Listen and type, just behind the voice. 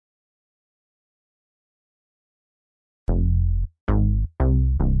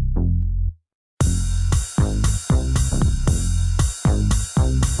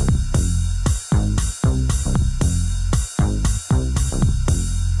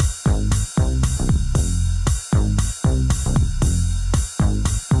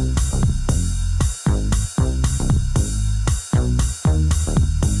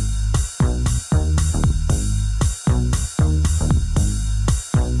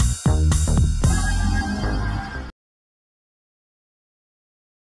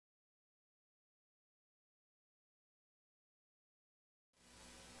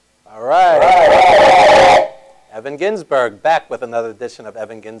All right. Evan Ginsberg back with another edition of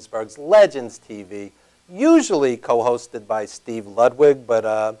Evan Ginsberg's Legends TV, usually co-hosted by Steve Ludwig,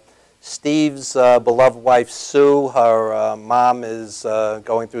 but Steve's beloved wife Sue, her mom is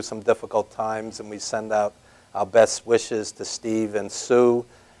going through some difficult times, and we send out our best wishes to Steve and Sue.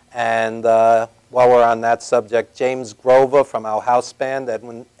 And while we're on that subject, James Grover from our house band,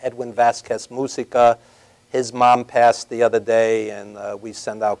 Edwin Vasquez Musica, his mom passed the other day, and we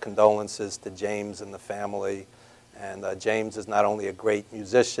send our condolences to James and the family. And James is not only a great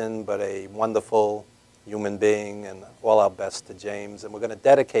musician, but a wonderful human being, and all our best to James. And we're going to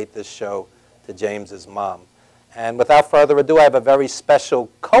dedicate this show to James's mom. And without further ado, I have a very special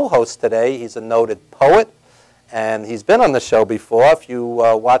co-host today. He's a noted poet, and he's been on the show before. If you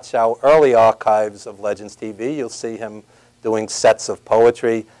watch our early archives of Legends TV, you'll see him doing sets of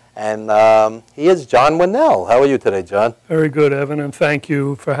poetry. And he is John Winnell. How are you today, John? Very good, Evan, and thank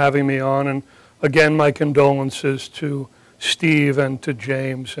you for having me on. And again, my condolences to Steve and to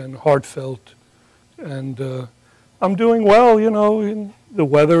James, and heartfelt. And I'm doing well, you know. The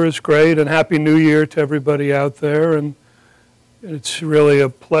weather is great, and Happy New Year to everybody out there. And it's really a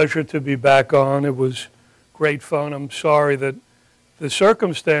pleasure to be back on. It was great fun. I'm sorry that the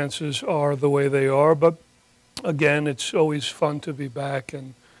circumstances are the way they are, but again, it's always fun to be back,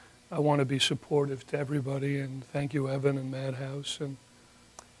 and I want to be supportive to everybody. And thank you, Evan and Madhouse. And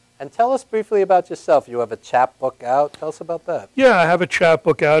tell us briefly about yourself. You have a chapbook out. Tell us about that. Yeah, I have a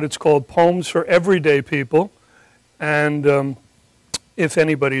chapbook out. It's called Poems for Everyday People. And if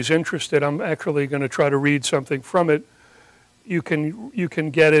anybody's interested, I'm actually going to try to read something from it. You can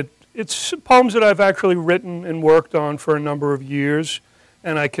get it. It's poems that I've actually written and worked on for a number of years,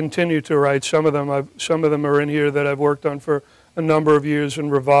 and I continue to write. Some of them are in here that I've worked on for a number of years and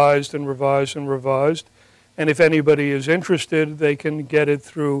revised and revised and revised. And if anybody is interested, they can get it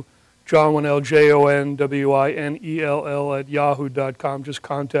through John Winnell, JONWINELL @yahoo.com. Just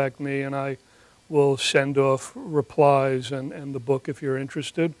contact me, and I will send off replies and the book if you're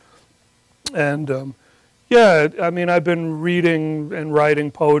interested. And yeah, I mean, I've been reading and writing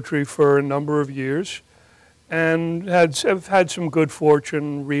poetry for a number of years, and have had some good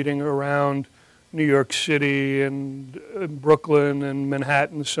fortune reading around New York City and Brooklyn and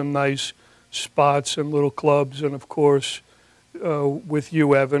Manhattan, some nice spots and little clubs. And of course, with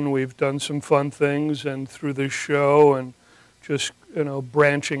you, Evan, we've done some fun things, and through this show, and just, you know,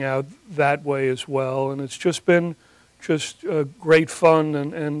 branching out that way as well. And it's just been just great fun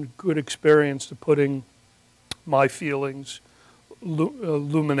and good experience to putting my feelings,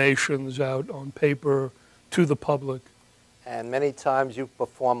 illuminations out on paper to the public. And many times you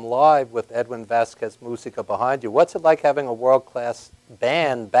perform live with Edwin Vasquez Musica behind you. What's it like having a world-class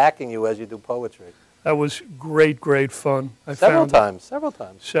band backing you as you do poetry? That was great, great fun. Several times.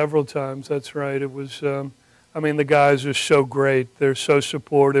 Several times, that's right. It was, I mean, the guys are so great. They're so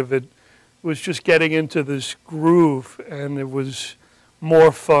supportive. It was just getting into this groove, and it was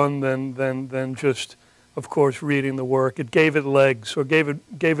more fun than just, of course, reading the work. It gave it legs, or gave it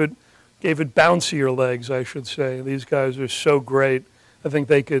bouncier legs, I should say. These guys are so great. I think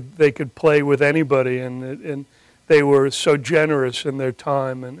they could play with anybody, and they were so generous in their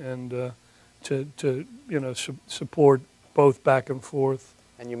time and to you know, support both back and forth.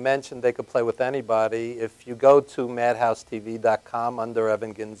 And you mentioned they could play with anybody. If you go to madhousetv.com under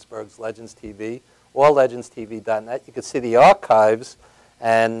Evan Ginsberg's Legends TV or legendstv.net, you can see the archives,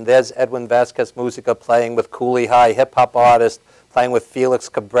 and there's Edwin Vasquez Musica playing with Cooley High, hip-hop artist, playing with Felix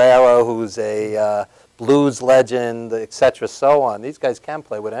Cabrera, who's a blues legend, etc., so on. These guys can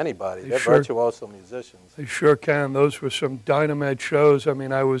play with anybody. They're virtuoso musicians. They sure can. Those were some dynamite shows. I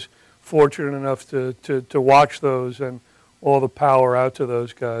mean, I was fortunate enough to watch those, and all the power out to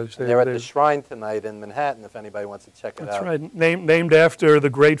those guys. They're at the Shrine tonight in Manhattan, if anybody wants to check it out. That's right. Named after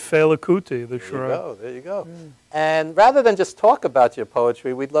the great Fela Kuti, the Shrine. There you go. Yeah. And rather than just talk about your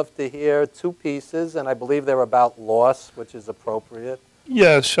poetry, we'd love to hear two pieces, and I believe they're about loss, which is appropriate.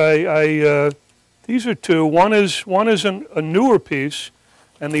 Yes, these are two. One is a newer piece,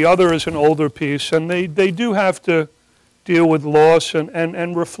 and the other is an older piece, and they do have to deal with loss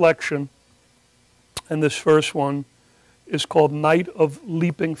and reflection. And this first one is called Night of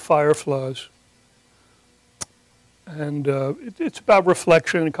Leaping Fireflies. And it's about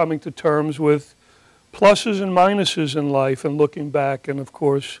reflection and coming to terms with pluses and minuses in life, and looking back, and of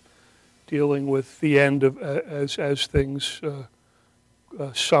course dealing with the end of as things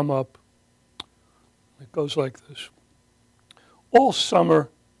sum up. It goes like this. All summer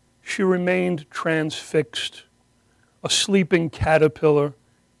she remained transfixed, a sleeping caterpillar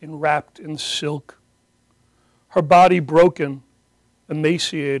enwrapped in silk, her body broken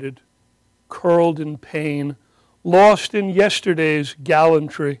emaciated, curled in pain, lost in yesterday's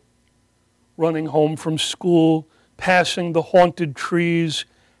gallantry, running home from school, passing the haunted trees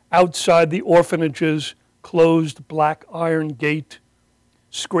outside the orphanage's closed black iron gate,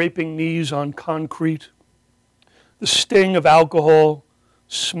 scraping knees on concrete. The sting of alcohol,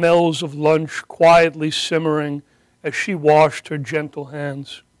 smells of lunch quietly simmering as she washed her gentle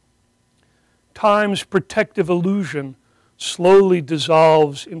hands. Time's protective illusion slowly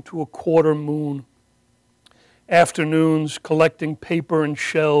dissolves into a quarter moon. Afternoons collecting paper and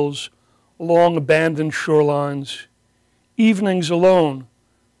shells along abandoned shorelines. Evenings alone,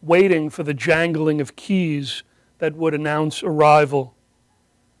 waiting for the jangling of keys that would announce arrival.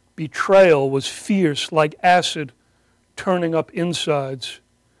 Betrayal was fierce like acid turning up insides.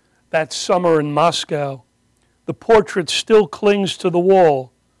 That summer in Moscow, the portrait still clings to the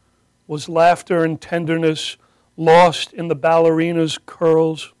wall. Was laughter and tenderness lost in the ballerina's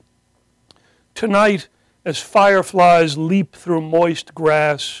curls? Tonight, as fireflies leap through moist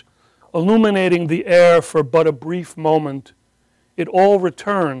grass, illuminating the air for but a brief moment, it all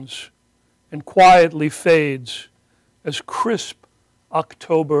returns and quietly fades as crisp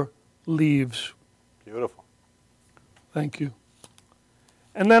October leaves. Beautiful. Thank you.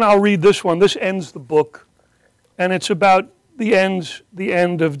 And then I'll read this one. This ends the book, and it's about the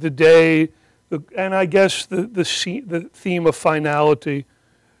end of the day, and I guess the theme of finality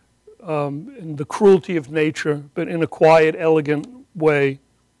and the cruelty of nature, but in a quiet, elegant way.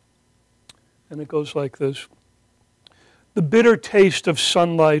 And it goes like this. The bitter taste of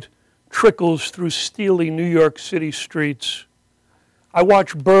sunlight trickles through steely New York City streets. I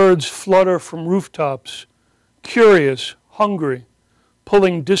watch birds flutter from rooftops, curious, hungry,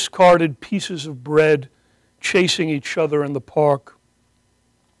 pulling discarded pieces of bread, chasing each other in the park.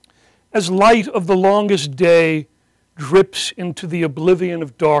 As light of the longest day drips into the oblivion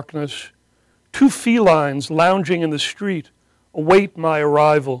of darkness, two felines lounging in the street await my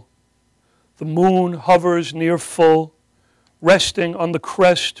arrival. The moon hovers near full, resting on the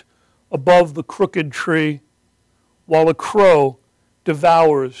crest above the crooked tree, while a crow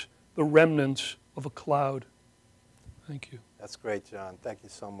devours the remnants of a cloud. Thank you. That's great, John. Thank you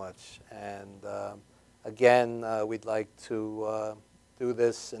so much. And again, we'd like to do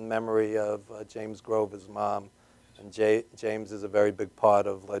this in memory of James Grover's mom. And James is a very big part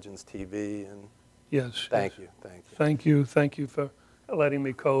of Legends TV. And yes. Thank yes. you. Thank you. Thank you. Thank you for letting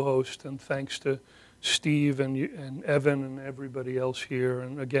me co-host. And thanks to Steve and Evan and everybody else here.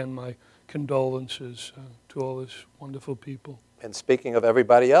 And again, my condolences to all these wonderful people. And speaking of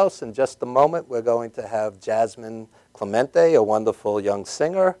everybody else, in just a moment, we're going to have Jasmine Clemente, a wonderful young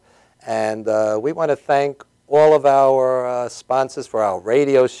singer. And we want to thank all of our sponsors for our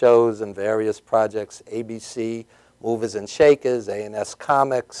radio shows and various projects, ABC, Movers and Shakers, A&S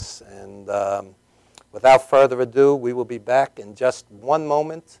Comics. And without further ado, we will be back in just one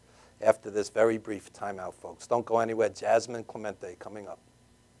moment after this very brief timeout, folks. Don't go anywhere. Jasmine Clemente coming up.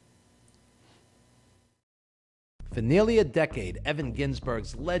 For nearly a decade, Evan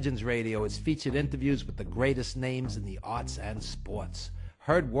Ginsberg's Legends Radio has featured interviews with the greatest names in the arts and sports.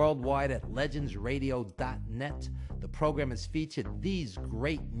 Heard worldwide at legendsradio.net, the program has featured these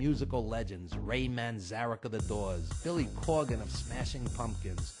great musical legends: Ray Manzarek of The Doors, Billy Corgan of Smashing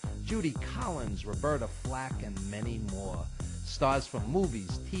Pumpkins, Judy Collins, Roberta Flack, and many more. Stars from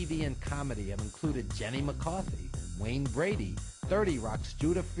movies, TV, and comedy have included Jenny McCarthy, Wayne Brady, 30 Rock's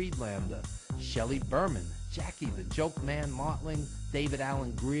Judah Friedlander, Shelley Berman, Jackie the Joke Man Martling, David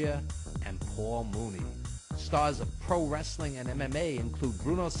Allen Greer, and Paul Mooney. Stars of pro wrestling and MMA include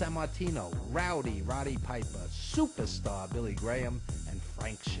Bruno Sammartino, Rowdy Roddy Piper, Superstar Billy Graham, and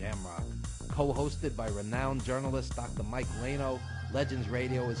Frank Shamrock. Co-hosted by renowned journalist Dr. Mike Lano, Legends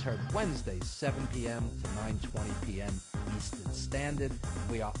Radio is heard Wednesdays 7 p.m. to 9:20 p.m. Eastern Standard.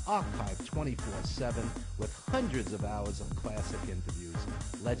 We are archived 24/7 with hundreds of hours of classic interviews.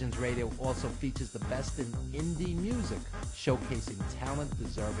 Legends Radio also features the best in indie music, showcasing talent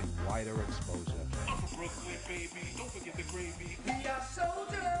deserving wider exposure. Brooklyn, baby, don't forget the gravy. We are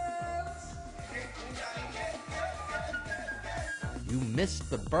soldiers. You missed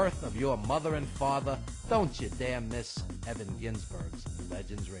the birth of your mother and father. Don't you dare miss Evan Ginsberg's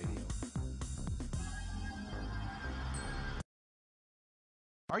Legends Radio.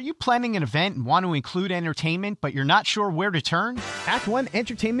 Are you planning an event and want to include entertainment, but you're not sure where to turn?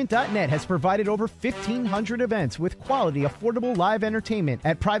 Act1Entertainment.net has provided over 1,500 events with quality, affordable live entertainment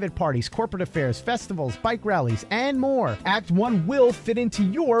at private parties, corporate affairs, festivals, bike rallies, and more. Act 1 will fit into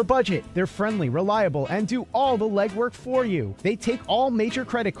your budget. They're friendly, reliable, and do all the legwork for you. They take all major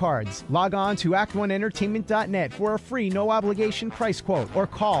credit cards. Log on to Act1Entertainment.net for a free, no-obligation price quote, or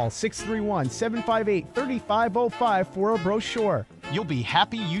call 631-758-3505 for a brochure. You'll be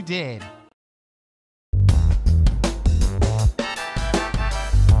happy you did.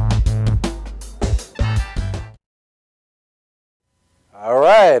 All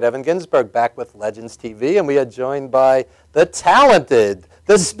right, Evan Ginsberg back with Legends TV, and we are joined by the talented,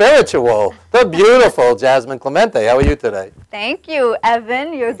 the spiritual, the beautiful Jasmine Clemente. How are you today? Thank you,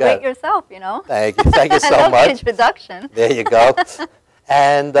 Evan. You're great yourself, you know. Thank you. Thank you so I love much. The introduction. There you go.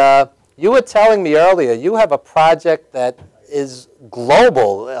 And you were telling me earlier, you have a project that is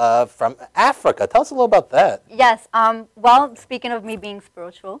global from Africa. Tell us a little about that. Yes. Well, speaking of me being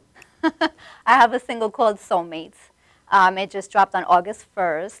spiritual, I have a single called Soulmates. It just dropped on August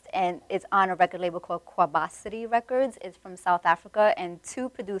 1st, and it's on a record label called Kwabasity Records. It's from South Africa, and two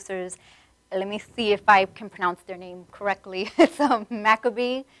producers. Let me see if I can pronounce their name correctly. It's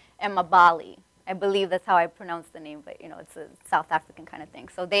Maccabee and Mabali. I believe that's how I pronounce the name, but you know, it's a South African kind of thing.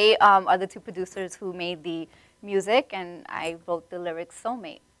 So they are the two producers who made the music, and I wrote the lyrics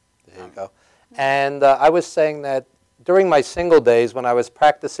Soulmate. There you go. And I was saying that during my single days when I was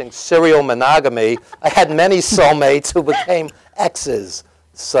practicing serial monogamy, I had many soulmates who became exes.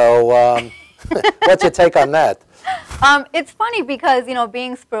 So what's your take on that? It's funny because, you know,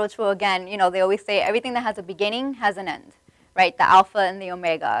 being spiritual, again, you know, they always say everything that has a beginning has an end, right? The alpha and the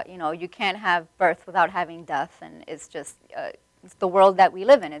omega. You know, you can't have birth without having death, and it's just it's the world that we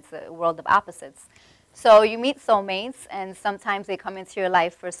live in. It's a world of opposites. So you meet soulmates, and sometimes they come into your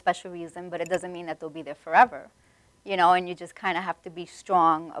life for a special reason, but it doesn't mean that they'll be there forever. You know, and you just kind of have to be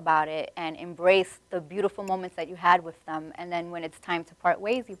strong about it and embrace the beautiful moments that you had with them. And then when it's time to part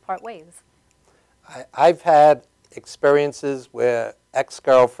ways, you part ways. I've had experiences where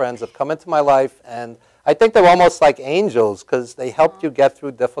ex-girlfriends have come into my life, and I think they're almost like angels because they helped you get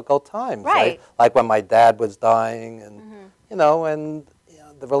through difficult times. Right. Like when my dad was dying, and you know, and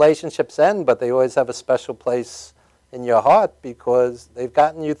the relationships end, but they always have a special place in your heart because they've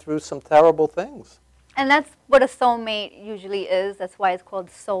gotten you through some terrible things. And that's what a soulmate usually is. That's why it's called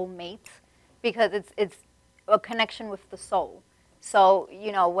soulmate, because it's a connection with the soul. So,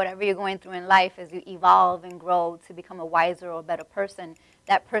 you know, whatever you're going through in life, as you evolve and grow to become a wiser or better person,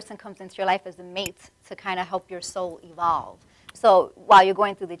 that person comes into your life as a mate to kind of help your soul evolve. So while you're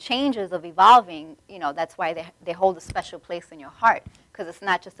going through the changes of evolving, you know, that's why they hold a special place in your heart, because it's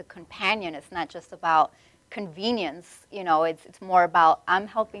not just a companion. It's not just about convenience. You know, it's more about I'm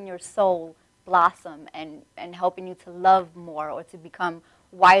helping your soul blossom and helping you to love more or to become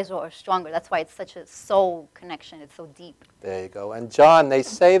wiser or stronger. That's why it's such a soul connection. It's so deep. There you go. And John, they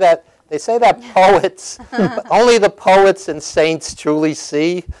say that poets, only the poets and saints truly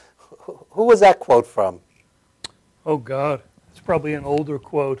see. Who was that quote from? Oh God, it's probably an older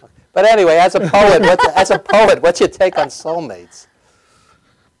quote. But anyway, as a poet, what's your take on soulmates?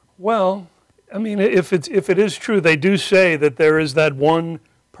 Well, I mean, if it is true, they do say that there is that one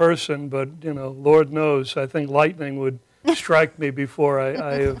person, but you know, Lord knows, I think lightning would strike me before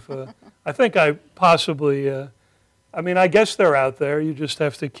I have. I think I possibly. I mean, I guess they're out there. You just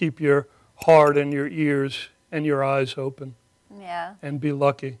have to keep your heart and your ears and your eyes open. Yeah. And be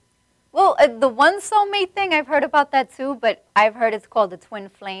lucky. Well, the one soulmate thing, I've heard about that too, but I've heard it's called a twin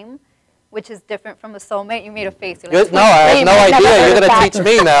flame, which is different from a soulmate. You made a face. You're like, no, I have no idea. You're going to teach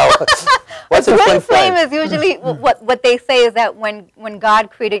me now. What's a twin flame? Is usually what they say is that when God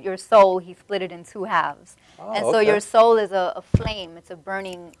created your soul, He split it in two halves. Oh, and so your soul is a flame. It's a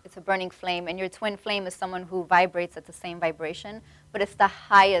burning flame, and your twin flame is someone who vibrates at the same vibration, but it's the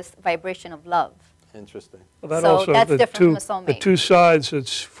highest vibration of love. Interesting. Well, that so also, that's different from a soulmate. The two sides,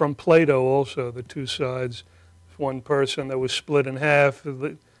 it's from Plato also, the two sides. One person that was split in half,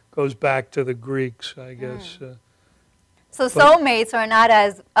 it goes back to the Greeks, I guess. So soulmates are not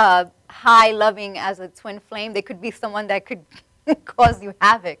as high loving as a twin flame. They could be someone that could cause you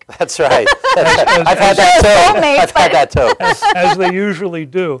havoc. That's right. I've had that too. As they usually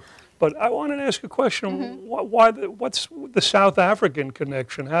do. But I wanted to ask a question. What's the South African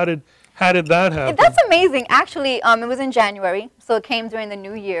connection? How did that happen? That's amazing. Actually, it was in January, so it came during the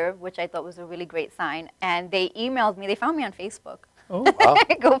new year, which I thought was a really great sign. And they emailed me. They found me on Facebook. Oh, wow.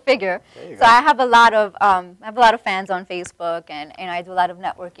 Go figure. There you So go. I have a lot of fans on Facebook, and I do a lot of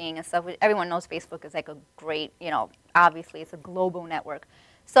networking and stuff. Everyone knows Facebook is like a great, obviously it's a global network.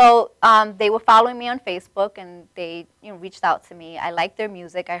 So they were following me on Facebook, and they reached out to me. I liked their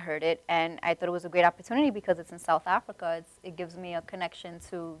music, I heard it, and I thought it was a great opportunity because it's in South Africa. It gives me a connection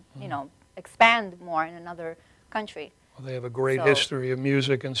to expand more in another country. Well, they have a great So- history of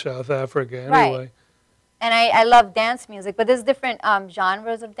music in South Africa Right. anyway. And I love dance music, but there's different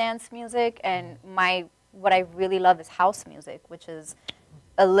genres of dance music, and what I really love is house music, which is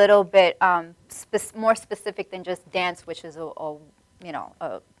a little bit more specific than just dance, which is a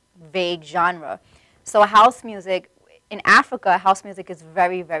vague genre. So house music in Africa, house music is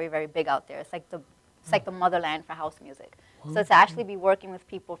very, very, very big out there. It's like the motherland for house music. So to actually be working with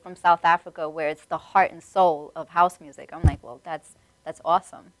people from South Africa, where it's the heart and soul of house music, I'm like, well, that's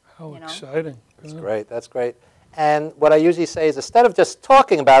awesome. How exciting. That's great. That's great. And what I usually say is, instead of just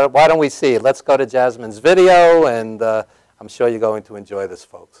talking about it, why don't we see it? Let's go to Jasmine's video, and I'm sure you're going to enjoy this,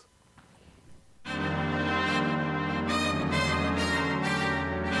 folks.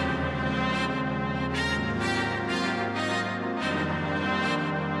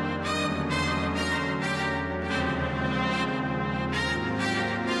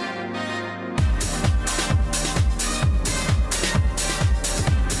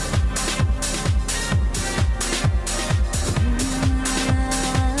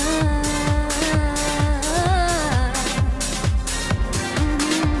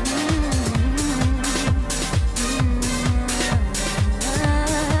 Mm-hmm.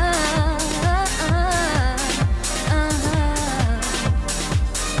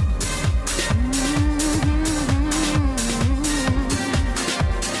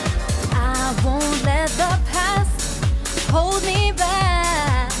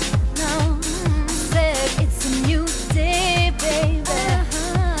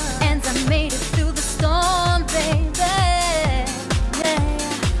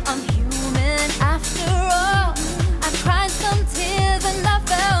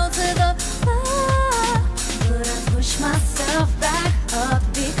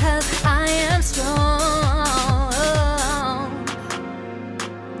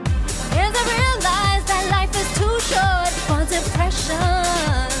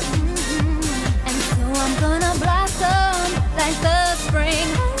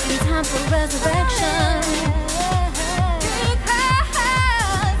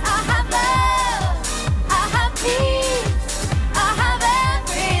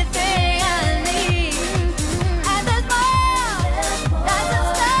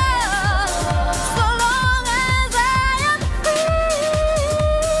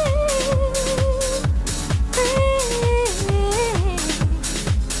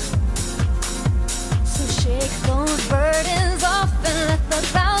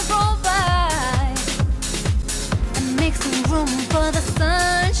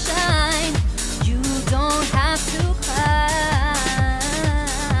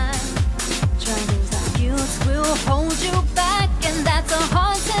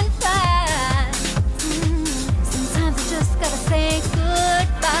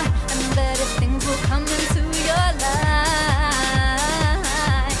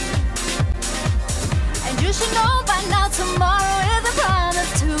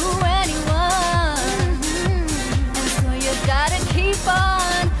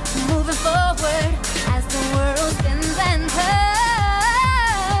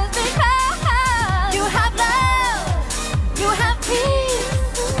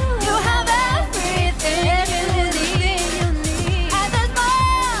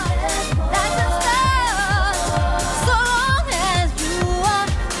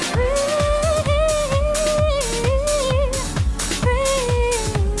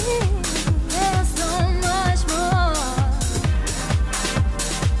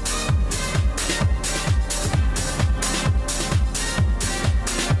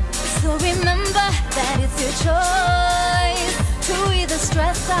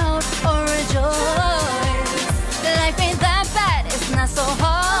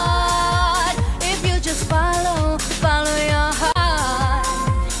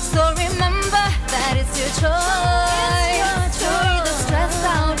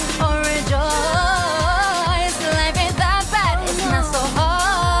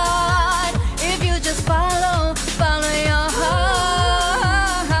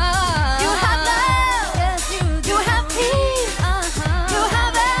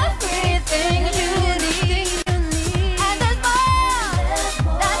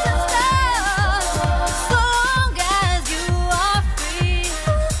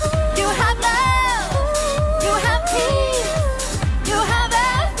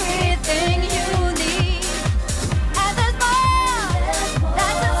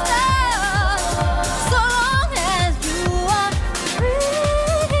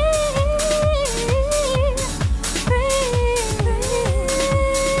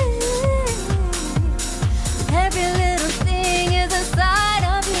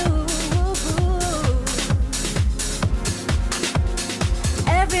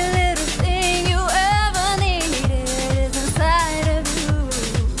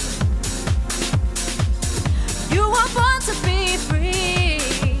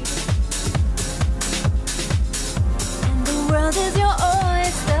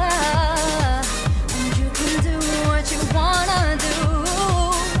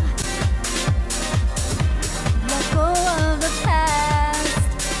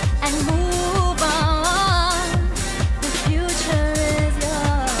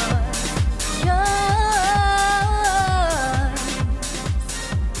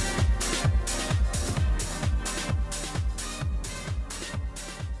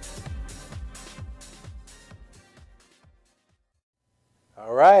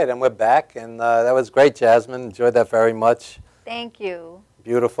 All right, and we're back, and that was great, Jasmine. Enjoyed that very much. Thank you.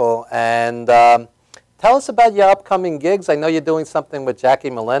 Beautiful. And tell us about your upcoming gigs. I know you're doing something with Jackie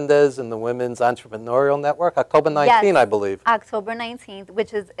Melendez and the Women's Entrepreneurial Network, October 19th, Yes, I believe. October 19th,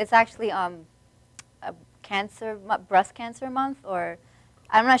 which is, it's actually a breast cancer month, or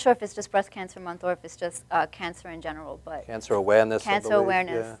I'm not sure if it's just breast cancer month or if it's just cancer in general, but Cancer awareness, I cancer believe.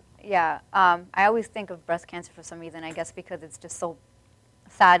 awareness. Yeah. I always think of breast cancer for some reason, I guess because it's just so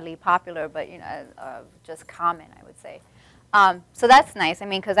sadly popular, but you know, just common, I would say. So that's nice. I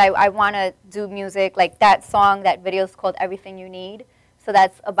mean, because I want to do music like that song, that video is called Everything You Need. So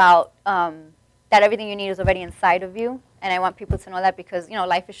that's about that everything you need is already inside of you. And I want people to know that because, you know,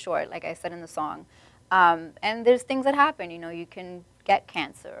 life is short, like I said in the song. And there's things that happen. You know, you can get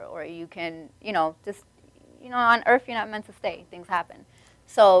cancer or you can, you know, just, you know, on earth you're not meant to stay. Things happen.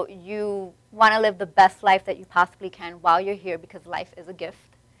 So you want to live the best life that you possibly can while you're here because life is a gift.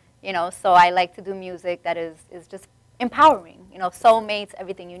 You know, so I like to do music that is just empowering. You know, Soulmates,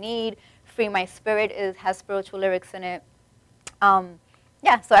 Everything You Need, Free My Spirit has spiritual lyrics in it.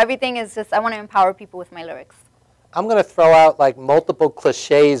 Yeah, so everything is just, I want to empower people with my lyrics. I'm going to throw out like multiple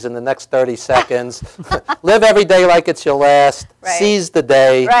cliches in the next 30 seconds. Live every day like it's your last. Right. Seize the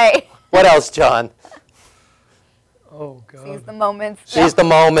day. Right. What else, John? Oh, God. Seize the moment. Seize the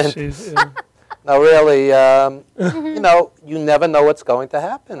moment. Yeah. No, really, you know, you never know what's going to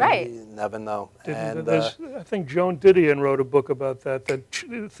happen. Right. You never know. And, I think Joan Didion wrote a book about that,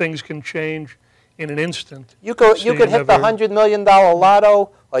 things can change in an instant. you could So hit the never- $100 million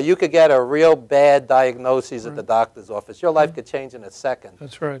lotto, or you could get a real bad diagnosis at the doctor's office. Your life could change in a second.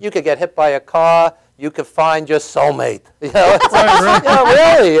 That's right. You could get hit by a car. You could find your soulmate. You know, it's, Right.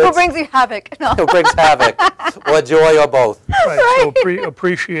 yeah, really. Who It's, brings you havoc? No. who brings havoc, or joy, or both. Right. So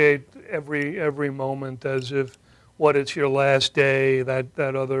appreciate every moment as if what it's your last day. That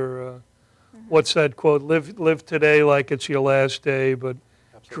other what's that quote? Live today like it's your last day, but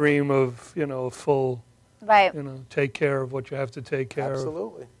dream of, you know, full. Right. You know, take care of what you have to take care of.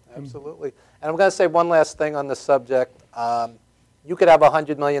 Absolutely, absolutely. And I'm going to say one last thing on this subject. You could have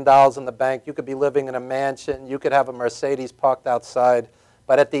 $100 million in the bank. You could be living in a mansion. You could have a Mercedes parked outside.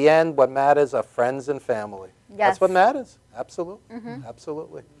 But at the end, what matters are friends and family. Yes. That's what matters. Absolutely,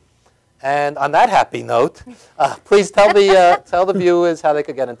 absolutely. And on that happy note, please tell the viewers how they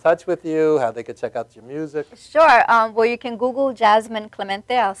could get in touch with you, how they could check out your music. Sure. Well, you can Google Jasmine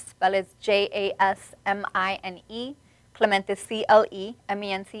Clemente. I'll spell it Jasmine. Clemente,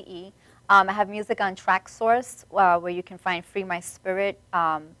 Clemente. I have music on TrackSource where you can find Free My Spirit,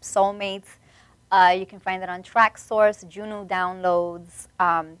 Soulmates. You can find it on TrackSource, Juno Downloads,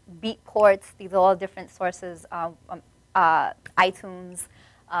 Beatports. These are all different sources. iTunes,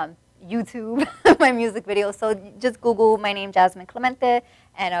 YouTube, my music videos. So just Google my name, Jasmine Clemente,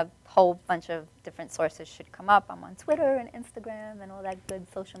 and a whole bunch of different sources should come up. I'm on Twitter and Instagram and all that good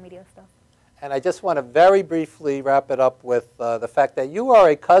social media stuff. And I just want to very briefly wrap it up with the fact that you are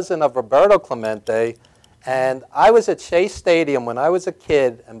a cousin of Roberto Clemente. And I was at Shea Stadium when I was a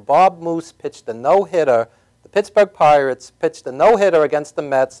kid, and Bob Moose pitched a no-hitter. The Pittsburgh Pirates pitched a no-hitter against the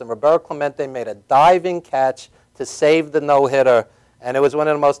Mets, and Roberto Clemente made a diving catch to save the no-hitter. And it was one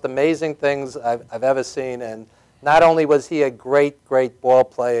of the most amazing things I've ever seen. And not only was he a great, great ball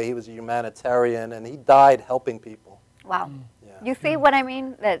player, he was a humanitarian, and he died helping people. Wow. Yeah. You see what I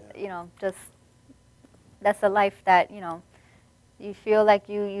mean? That, you know, just that's a life that, you know, you feel like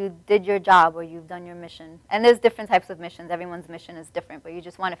you did your job or you've done your mission. And there's different types of missions. Everyone's mission is different, but you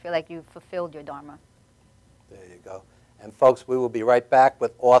just want to feel like you've fulfilled your dharma. There you go. And folks, we will be right back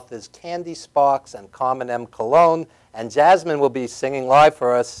with authors Candi Sparks and Carmen M. Colon. And Jasmine will be singing live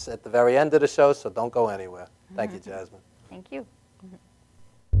for us at the very end of the show, so don't go anywhere. Thank you, Jasmine. Thank you.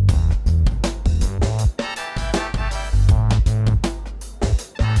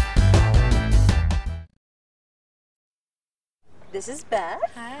 This is Beth.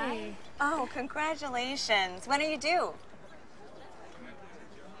 Hi. Oh, congratulations. When are you due?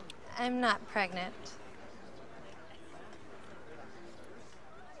 I'm not pregnant.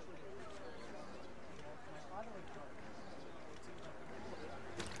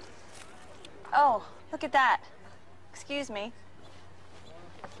 Oh, look at that. Excuse me.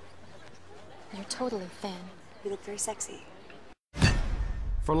 You're totally thin. You look very sexy.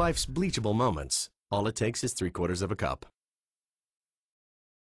 For life's bleachable moments, all it takes is 3/4 of a cup.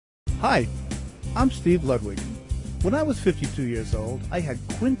 Hi, I'm Steve Ludwig. When I was 52 years old, I had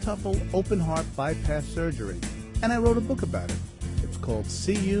quintuple open heart bypass surgery, and I wrote a book about it. It's called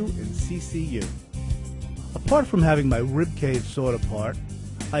See You in CCU. Apart from having my rib cage sawed apart,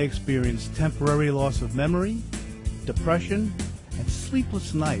 I experienced temporary loss of memory, depression, and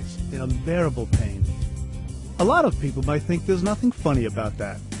sleepless nights in unbearable pain. A lot of people might think there's nothing funny about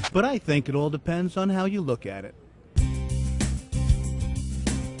that, but I think it all depends on how you look at it.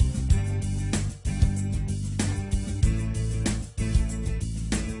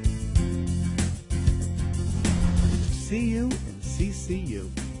 See you in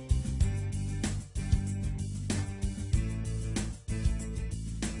CCU.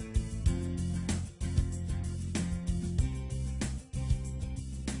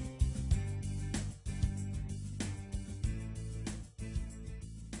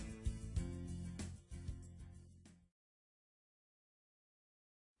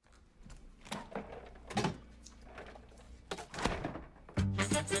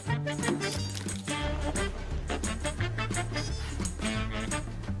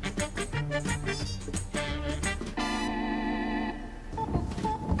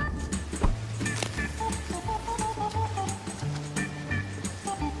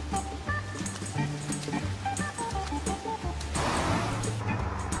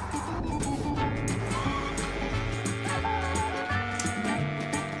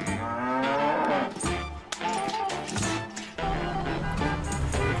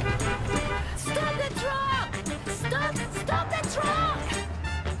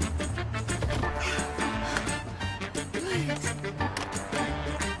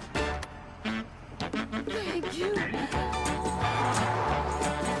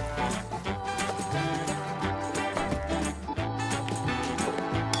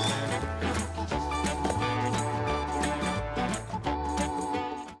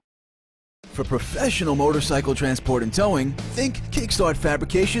 For professional motorcycle transport and towing, think Kickstart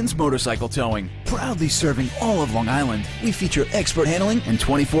Fabrications Motorcycle Towing. Proudly serving all of Long Island, we feature expert handling and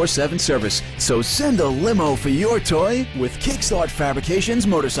 24/7 service. So send a limo for your toy with Kickstart Fabrications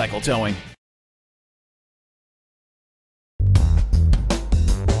Motorcycle Towing.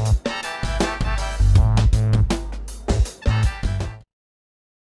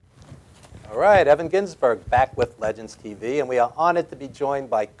 All right, Evan Ginsberg back with Legends TV, and we are honored to be joined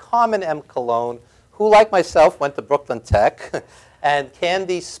by Carmen M. Colon, who, like myself, went to Brooklyn Tech, and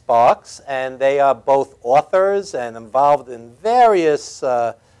Candi Sparks, and they are both authors and involved in various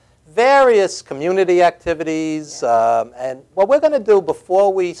community activities. And what we're going to do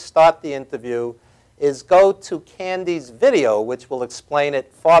before we start the interview is go to Candi's video, which will explain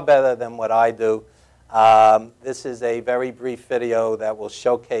it far better than what I do. This is a very brief video that will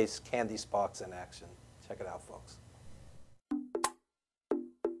showcase Candi Sparks in action. Check it out, folks.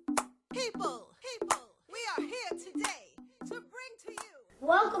 People, we are here today to bring to you.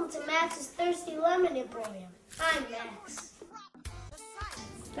 Welcome to Max's Thirsty Lemonade program. I'm Max.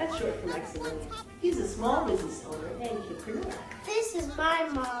 That's short for Maximilian. He's a small business owner and entrepreneur. This is my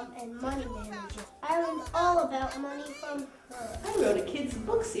mom and money manager. I learned all about money from her. I wrote a kids'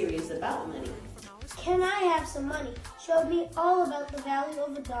 book series about money. Can I Have Some Money showed me all about the value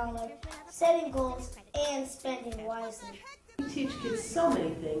of a dollar, setting goals, and spending wisely. You teach kids so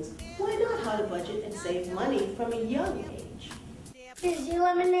many things. Why not how to budget and save money from a young age? Here's your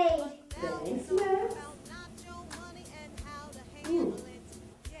lemonade. Thanks, Max.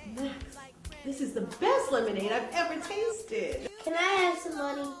 Max, this is the best lemonade I've ever tasted. Can I have some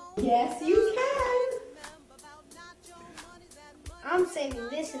money? Yes, you can. I'm saving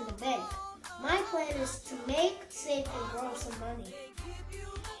this in the bank. My plan is to make, save, and grow some money.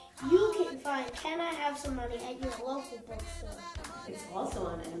 You can find Can I Have Some Money at your local bookstore. It's also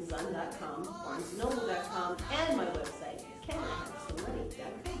on Amazon.com, BarnesandNoble.com, and my website,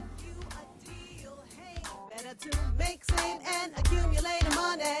 CanIHaveSomeMoney.com. Better to make, save, and accumulate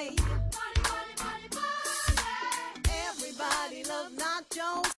money. Everybody loves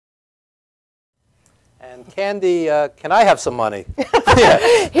nachos. And Candi, can I have some money? Yeah.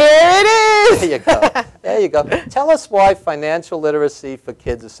 Here it is. There you go. There you go. Tell us why financial literacy for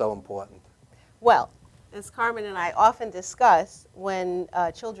kids is so important. Well, as Carmen and I often discuss, when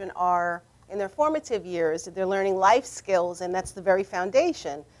children are in their formative years, they're learning life skills, and that's the very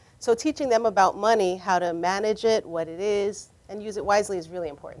foundation. So teaching them about money, how to manage it, what it is, and use it wisely is really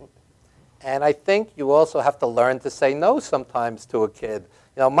important. And I think you also have to learn to say no sometimes to a kid.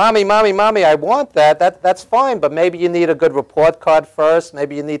 You know, mommy, mommy, mommy, I want that. That's fine, but maybe you need a good report card first.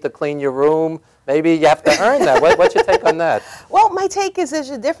 Maybe you need to clean your room. Maybe you have to earn that. What's your take on that? Well, my take is there's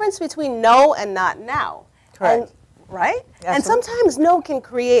a difference between no and not now. Correct. And, right? Yes. And sometimes no can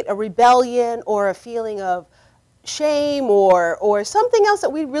create a rebellion or a feeling of shame or something else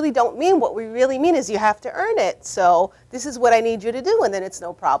that we really don't mean. What we really mean is you have to earn it. So this is what I need you to do, and then it's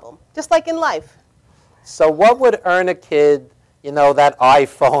no problem. Just like in life. So what would earn a kid, you know, that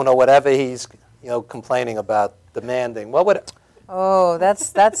iPhone or whatever he's, you know, complaining about, demanding? What would Oh,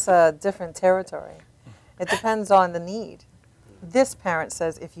 that's a different territory. It depends on the need. This parent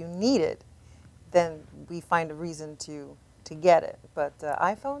says if you need it, then we find a reason to get it. But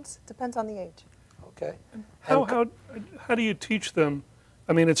iPhones, depends on the age. Okay. How do you teach them?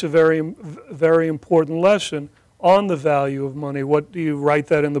 I mean, it's a very important lesson on the value of money. What do you write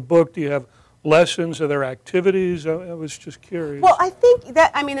that in the book? Do you have lessons? Are there activities? I was just curious. Well, I think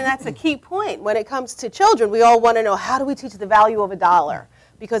that, I mean, and that's a key point. When it comes to children, we all want to know, how do we teach the value of a dollar?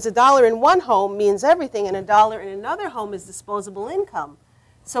 Because a dollar in one home means everything, and a dollar in another home is disposable income.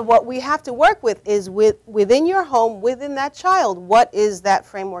 So what we have to work with is within your home, within that child, what is that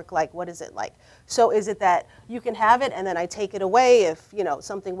framework like? What is it like? So is it that you can have it and then I take it away if, you know,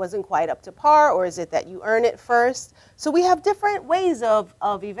 something wasn't quite up to par, or is it that you earn it first? So we have different ways of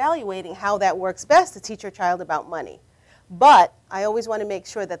evaluating how that works best to teach your child about money. But I always want to make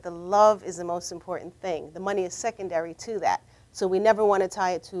sure that the love is the most important thing. The money is secondary to that. So we never want to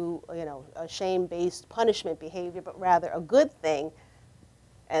tie it to, you know, a shame-based punishment behavior, but rather a good thing.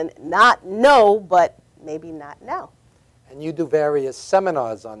 And not no, but maybe not now. And you do various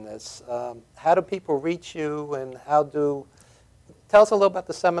seminars on this. How do people reach you, and tell us a little about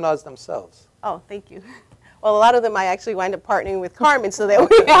the seminars themselves. Oh, thank you. Well, a lot of them I actually wind up partnering with Carmen so that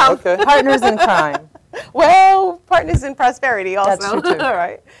we have partners in crime. Well, partners in prosperity also. That's true too. All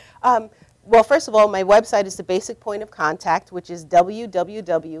right. Well, first of all, my website is the basic point of contact, which is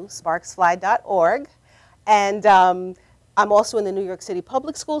www.sparksfly.org. And I'm also in the New York City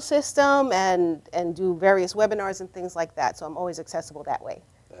public school system and do various webinars and things like that. So I'm always accessible that way.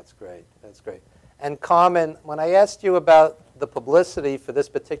 That's great. That's great. And Carmen, when I asked you about the publicity for this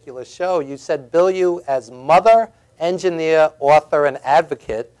particular show, you said bill you as mother, engineer, author, and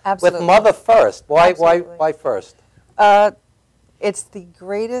advocate. Absolutely. With mother first. Why first? It's the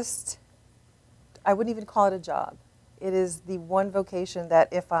greatest, I wouldn't even call it a job. It is the one vocation that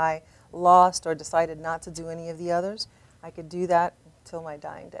if I lost or decided not to do any of the others, I could do that till my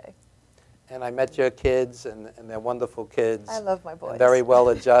dying day. And I met your kids, and they're wonderful kids. I love my boys. Very well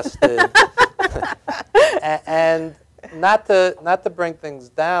adjusted. and not to bring things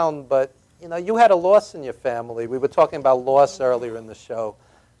down, but you know, you had a loss in your family. We were talking about loss earlier in the show.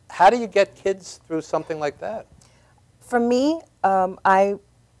 How do you get kids through something like that? For me, I'm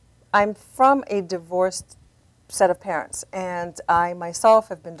from a divorced set of parents, and I myself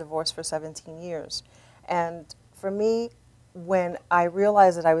have been divorced for 17 years. And for me, when I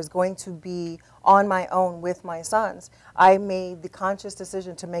realized that I was going to be on my own with my sons, I made the conscious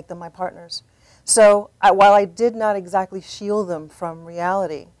decision to make them my partners. So while I did not exactly shield them from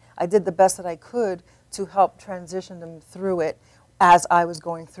reality, I did the best that I could to help transition them through it as I was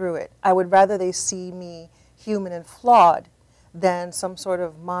going through it. I would rather they see me human and flawed than some sort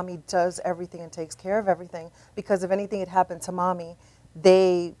of mommy does everything and takes care of everything, because if anything had happened to mommy,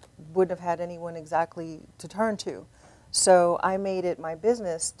 they wouldn't have had anyone exactly to turn to. So I made it my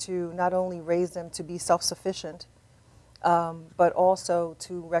business to not only raise them to be self-sufficient, but also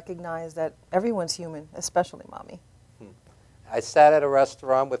to recognize that everyone's human, especially mommy. I sat at a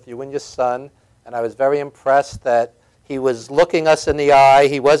restaurant with you and your son, and I was very impressed that he was looking us in the eye.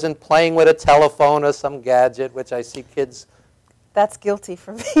 He wasn't playing with a telephone or some gadget, which I see kids. That's guilty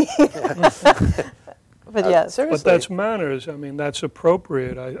for me. But yes. Seriously. But that's manners. I mean, that's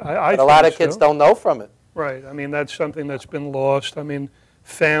appropriate. I But a lot of kids don't know from it. Right. I mean, that's something that's been lost. I mean,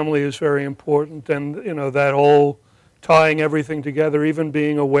 family is very important, and you know, that whole tying everything together, even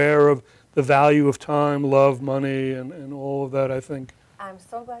being aware of the value of time, love, money, and all of that, I think. I'm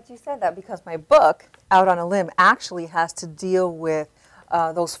so glad you said that, because my book, Out on a Limb, actually has to deal with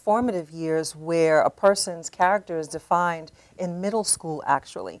those formative years where a person's character is defined in middle school,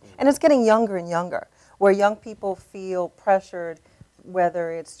 actually. And it's getting younger and younger, where young people feel pressured,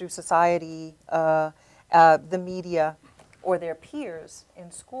 whether it's through society, the media, or their peers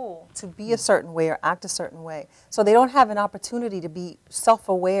in school, to be a certain way or act a certain way. So they don't have an opportunity to be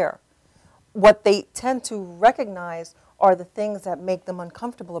self-aware. What they tend to recognize are the things that make them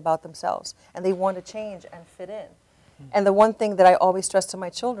uncomfortable about themselves, and they want to change and fit in. And the one thing that I always stress to my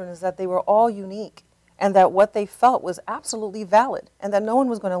children is that they were all unique, and that what they felt was absolutely valid, and that no one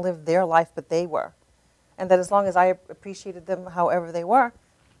was going to live their life but they were. And that as long as I appreciated them however they were,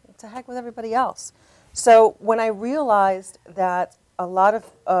 to heck with everybody else. So when I realized that a lot of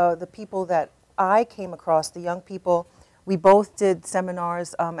the people that I came across, the young people, we both did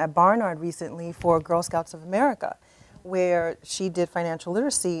seminars at Barnard recently for Girl Scouts of America, where she did financial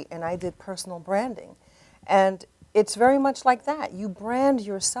literacy and I did personal branding. And it's very much like that. You brand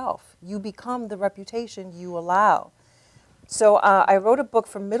yourself. You become the reputation you allow. So I wrote a book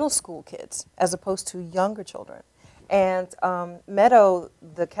for middle school kids as opposed to younger children. And Meadow,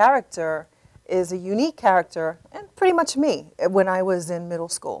 the character, is a unique character, and pretty much me when I was in middle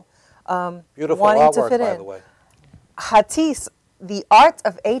school. Beautiful wanting to artwork, fit by in. the way. Hatis, the art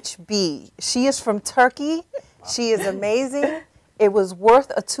of HB. She is from Turkey. She is amazing. It was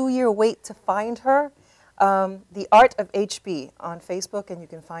worth a 2-year wait to find her. The art of HB on Facebook, and you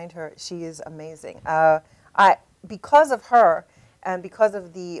can find her. She is amazing. Because of her and because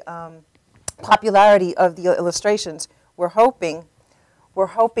of the popularity of the illustrations, we're hoping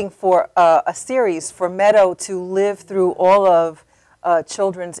for a series for Meadow to live through all of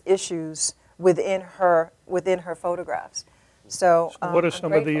children's issues within her photographs. So what are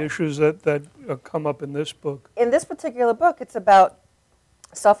some of the issues that come up in this book? In this particular book, it's about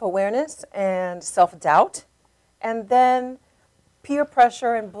self-awareness and self-doubt, and then peer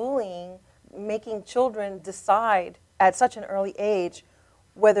pressure and bullying, making children decide at such an early age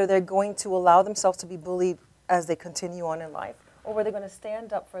whether they're going to allow themselves to be bullied as they continue on in life, or whether they're going to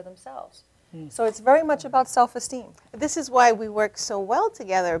stand up for themselves. So it's very much about self-esteem. This is why we work so well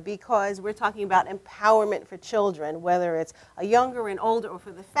together, because we're talking about empowerment for children, whether it's a younger and older or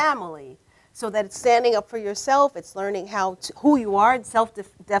for the family, so that it's standing up for yourself, it's learning who you are,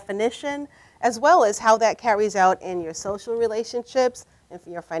 self-definition, as well as how that carries out in your social relationships and for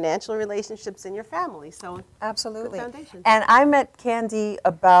your financial relationships in your family. So absolutely. Good foundation. And I met Candi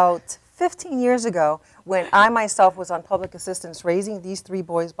about 15 years ago when I myself was on public assistance raising these 3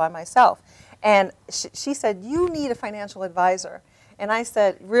 boys by myself. And she said, you need a financial advisor. And I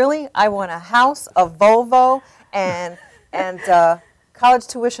said, really? I want a house, a Volvo, and college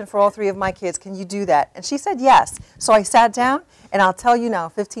tuition for all 3 of my kids. Can you do that? And she said, yes. So I sat down, and I'll tell you now,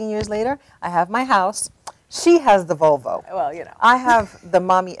 15 years later, I have my house. She has the Volvo. Well, you know. I have the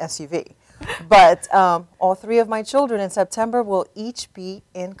mommy SUV. But all 3 of my children in September will each be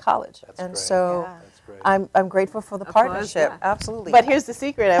in college. That's and great. so I'm grateful for the partnership. Yeah. Absolutely. But here's the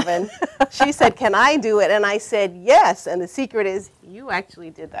secret, Evan. She said, can I do it? And I said, yes. And the secret is you actually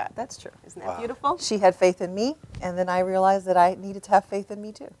did that. That's true. Isn't that beautiful? She had faith in me, and then I realized that I needed to have faith in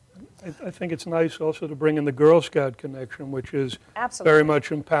me too. I think it's nice also to bring in the Girl Scout connection, which is Absolutely. very much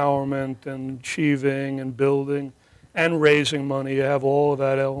empowerment and achieving and building and raising money. You have all of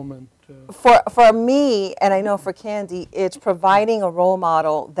that element. For me, and I know for Candi, it's providing a role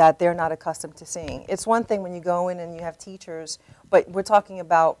model that they're not accustomed to seeing. It's one thing when you go in and you have teachers, but we're talking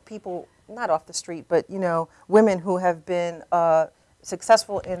about people, not off the street, but women who have been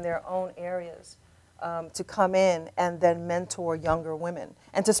successful in their own areas to come in and then mentor younger women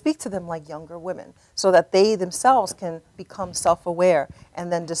and to speak to them like younger women so that they themselves can become self-aware and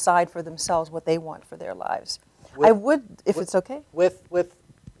then decide for themselves what they want for their lives. I would, if it's okay. With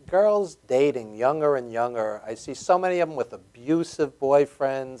girls dating younger and younger, I see so many of them with abusive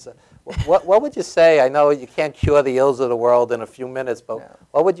boyfriends. What would you say? I know you can't cure the ills of the world in a few minutes, but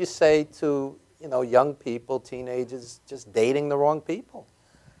what would you say to young people, teenagers, just dating the wrong people?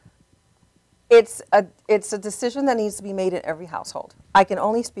 It's a decision that needs to be made in every household. I can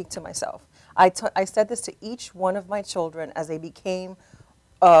only speak to myself. I said this to each one of my children as they became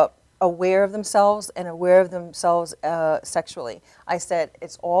aware of themselves and aware of themselves sexually. I said,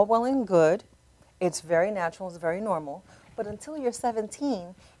 it's all well and good. It's very natural. It's very normal. But until you're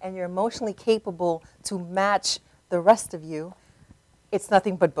 17 and you're emotionally capable to match the rest of you, it's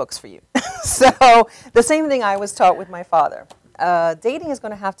nothing but books for you. So the same thing I was taught with my father. Dating is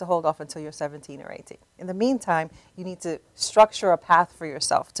going to have to hold off until you're 17 or 18. In the meantime, you need to structure a path for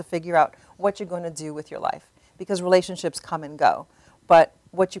yourself to figure out what you're going to do with your life, because relationships come and go. But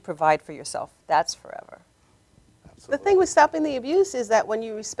what you provide for yourself, that's forever. The thing with stopping the abuse is that when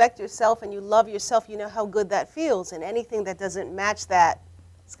you respect yourself and you love yourself, you know how good that feels. And anything that doesn't match that,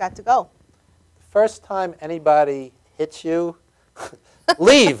 it's got to go. The first time anybody hits you,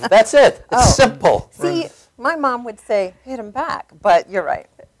 leave. That's it. It's simple. See, my mom would say, hit him back. But you're right.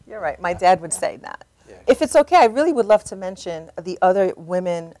 You're right. My dad would say that. Yeah. If it's okay, I really would love to mention the other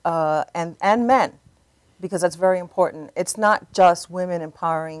women and men, because that's very important. It's not just women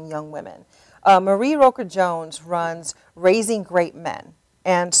empowering young women. Marie Roker-Jones runs Raising Great Men.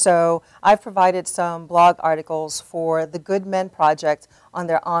 And so I've provided some blog articles for the Good Men Project on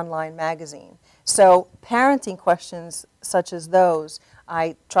their online magazine. So parenting questions such as those,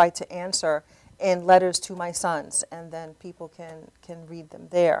 I try to answer in letters to my sons, and then people can read them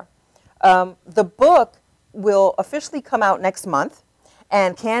there. The book will officially come out next month,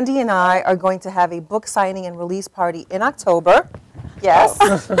 and Candi and I are going to have a book signing and release party in October. Yes.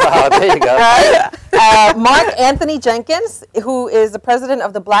 Oh, there you go. Mark Anthony Jenkins, who is the president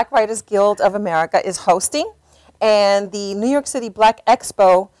of the Black Writers Guild of America, is hosting, and the New York City Black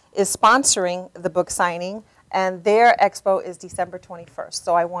Expo is sponsoring the book signing, and their expo is December 21st.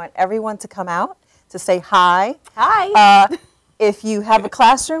 So I want everyone to come out to say hi. Hi. If you have a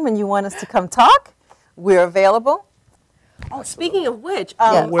classroom and you want us to come talk, we're available. Oh, speaking of which,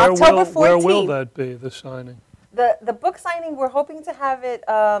 Where October 14th. Where will that be, the signing? The book signing, we're hoping to have it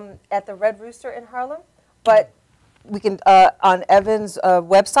at the Red Rooster in Harlem, but we can on Evan's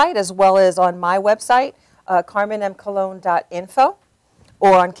website as well as on my website, carmenmcalone.info,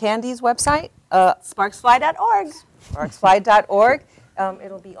 or on Candi's website, sparksfly.org. Sparksfly.org.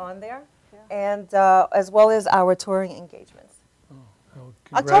 It'll be on there, and as well as our touring engagements.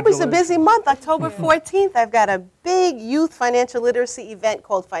 October's a busy month. October 14th, I've got a big youth financial literacy event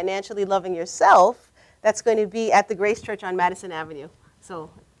called Financially Loving Yourself. That's going to be at the Grace Church on Madison Avenue.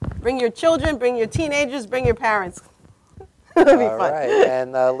 So bring your children, bring your teenagers, bring your parents. It'll be fun. All right,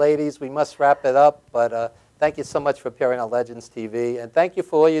 and ladies, we must wrap it up, but thank you so much for appearing on Legends TV, and thank you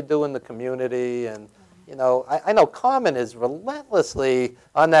for all you do in the community. And you know, I know Carmen is relentlessly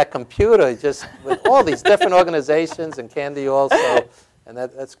on that computer, just with all these different organizations, and Candi also. And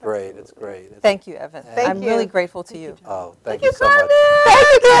that's great. It's great. Thank you, Evan. I'm really grateful to you. Oh, thank you so much. Thank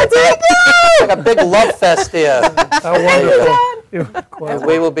you, Candi. It's like a big love fest here. How wonderful. And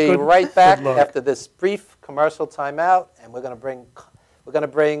we will be right back after this brief commercial timeout, and we're going to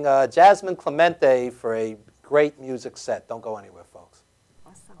bring Jasmine Clemente for a great music set. Don't go anywhere, folks.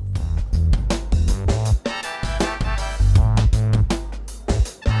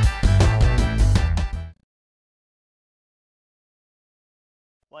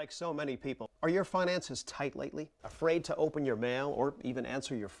 Like so many people, are your finances tight lately? Afraid to open your mail or even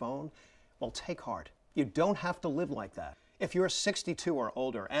answer your phone? Well, take heart. You don't have to live like that. If you're 62 or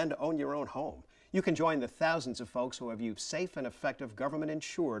older and own your own home, you can join the thousands of folks who have used safe and effective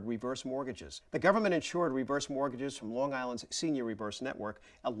government-insured reverse mortgages. The government-insured reverse mortgages from Long Island's Senior Reverse Network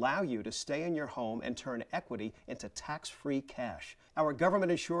allow you to stay in your home and turn equity into tax-free cash. Our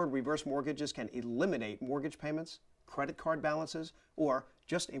government-insured reverse mortgages can eliminate mortgage payments, credit card balances, or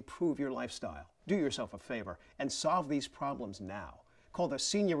just improve your lifestyle. Do yourself a favor and solve these problems now. Call the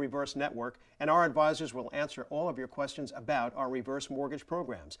Senior Reverse Network, and our advisors will answer all of your questions about our reverse mortgage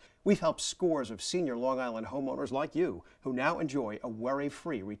programs. We've helped scores of senior Long Island homeowners like you who now enjoy a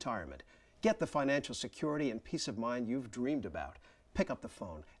worry-free retirement. Get the financial security and peace of mind you've dreamed about. Pick up the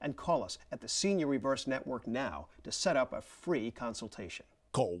phone and call us at the Senior Reverse Network now to set up a free consultation.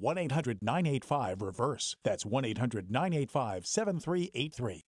 Call 1-800-985-REVERSE. That's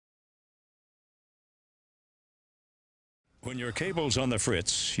 1-800-985-7383. When your cable's on the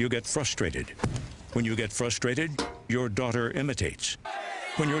fritz, you get frustrated. When you get frustrated, your daughter imitates.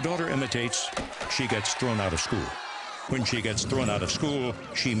 When your daughter imitates, she gets thrown out of school. When she gets thrown out of school,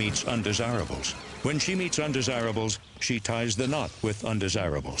 she meets undesirables. When she meets undesirables, she ties the knot with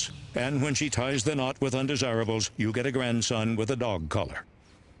undesirables. And when she ties the knot with undesirables, you get a grandson with a dog collar.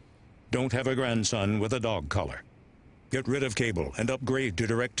 Don't have a grandson with a dog collar. Get rid of cable and upgrade to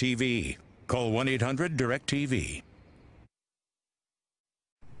DirecTV. Call 1-800-DirecTV.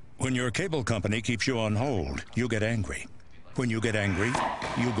 When your cable company keeps you on hold, you get angry. When you get angry,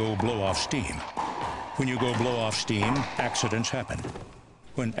 you go blow off steam. When you go blow off steam, accidents happen.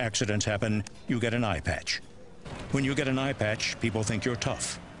 When accidents happen, you get an eye patch. When you get an eye patch, people think you're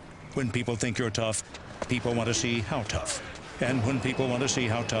tough. When people think you're tough, people want to see how tough. And when people want to see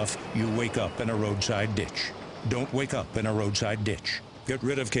how tough, you wake up in a roadside ditch. Don't wake up in a roadside ditch. Get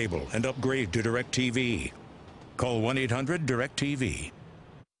rid of cable and upgrade to DirecTV. Call 1-800-DirecTV.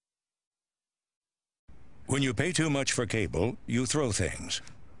 When you pay too much for cable, you throw things.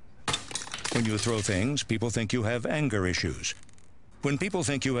 When you throw things, people think you have anger issues. When people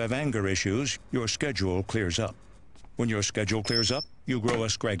think you have anger issues, your schedule clears up. When your schedule clears up, you grow a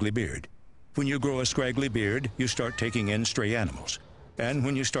scraggly beard. When you grow a scraggly beard, you start taking in stray animals. And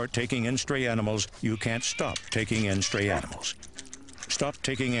when you start taking in stray animals, you can't stop taking in stray animals. Stop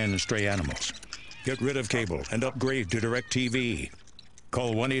taking in stray animals. Get rid of cable and upgrade to DirecTV.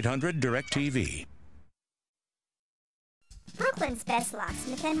 Call 1-800-DirecTV. Brooklyn's best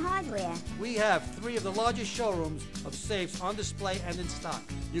locksmith and hardware. We have 3 of the largest showrooms of safes on display and in stock.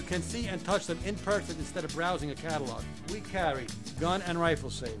 You can see and touch them in person instead of browsing a catalog. We carry gun and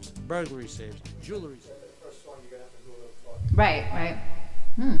rifle safes, burglary safes, jewelry safes. Right, right.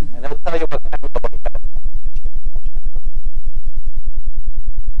 And they'll tell you what kind of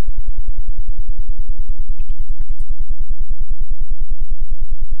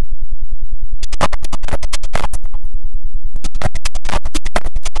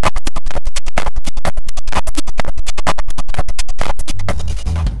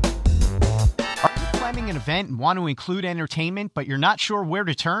An event event and want to include entertainment, but you're not sure where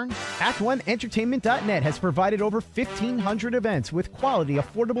to turn? Act1Entertainment.net has provided over 1,500 events with quality,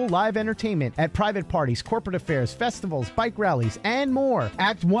 affordable live entertainment at private parties, corporate affairs, festivals, bike rallies, and more.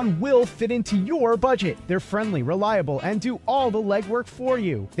 Act 1 will fit into your budget. They're friendly, reliable, and do all the legwork for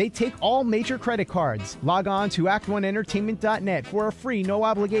you. They take all major credit cards. Log on to Act1Entertainment.net for a free,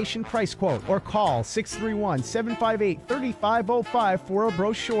 no-obligation price quote or call 631-758-3505 for a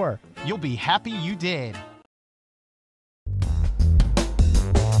brochure. You'll be happy you did.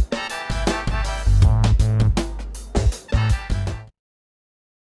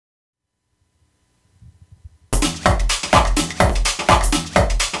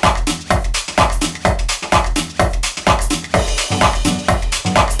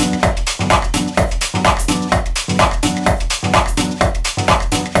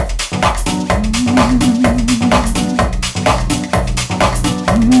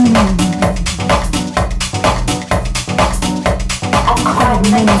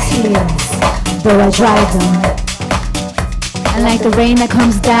 Though I drive them. And like the rain that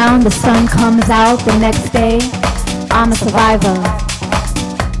comes down, the sun comes out the next day. I'm a survivor.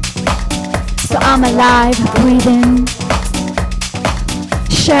 So I'm alive, breathing,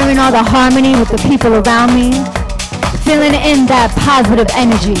 sharing all the harmony with the people around me, filling in that positive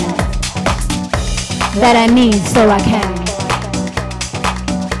energy that I need so I can.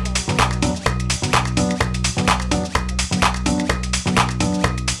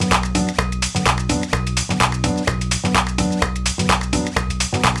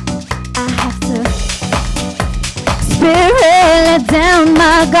 Let down,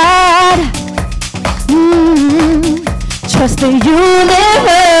 my God. Trust the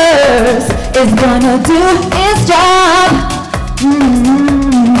universe is gonna do its job.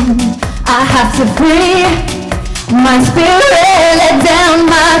 I have to free my spirit. Let down,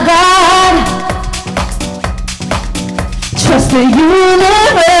 my God. Trust the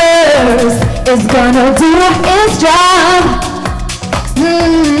universe is gonna do its job.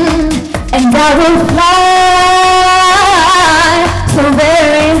 And I will fly so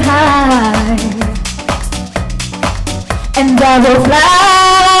very high, and I will fly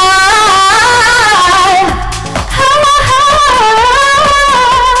high.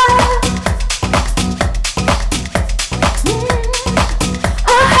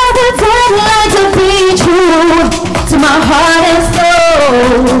 I have a deadline to be true to my heart and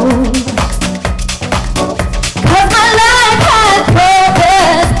soul, 'cause my life has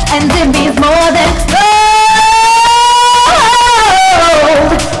purpose and it means more than gold.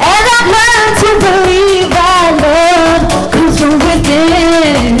 And I've learned to believe that love comes from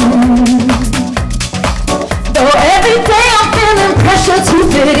within. Though every day I'm feeling pressure to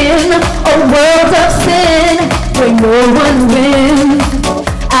fit in a world of sin where no one wins,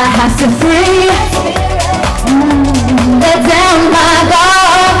 I have to free, let down my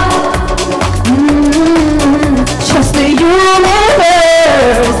guard. Trust the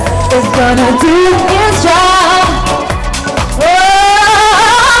universe is gonna do its job.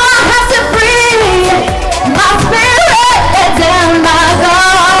 Oh, I have to free my spirit, let down my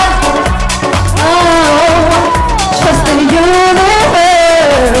guard. Oh, trust the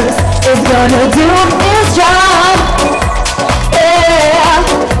universe is gonna do its job.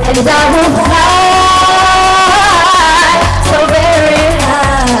 Yeah, and I will fly so very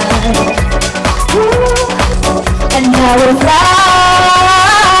high. Ooh, and I will fly.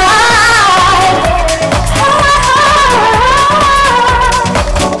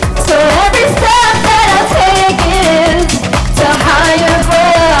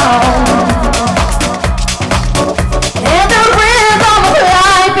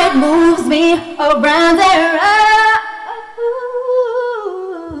 Around and around.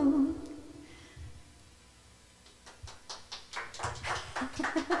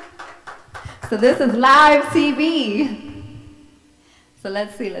 So this is live TV. So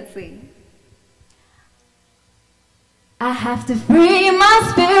let's see. I have to free my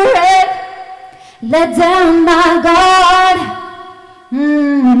spirit, let down my guard.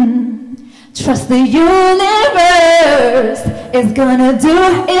 Trust the universe is gonna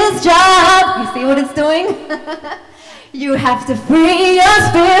do its job. You see what it's doing? You have to free your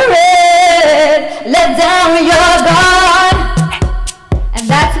spirit, let down your guard. And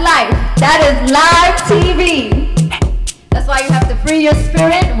that's life. That is live TV. That's why you have to free your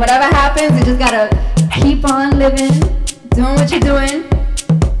spirit. Whatever happens, you just gotta keep on living, doing what you're doing.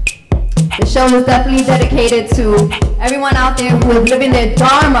 The show is definitely dedicated to everyone out there who is living their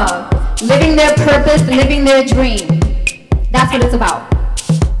dharma, living their purpose, living their dream. That's what it's about.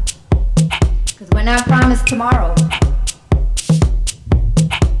 Because we're not promised tomorrow.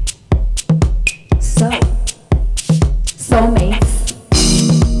 So,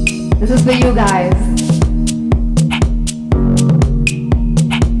 This is for you guys.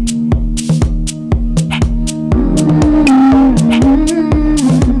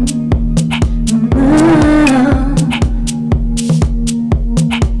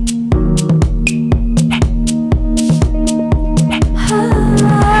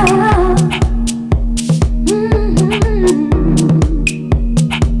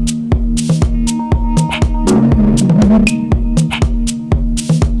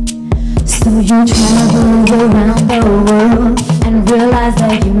 So you travel around the world and realize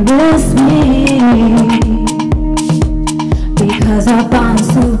that you miss me, because our bond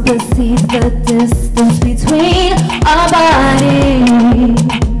supersedes the distance between our bodies.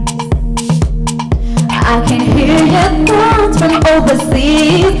 I can hear your thoughts from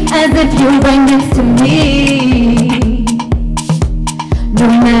overseas as if you're right next to me. No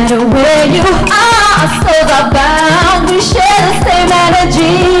matter where you are, our souls are bound. We share the same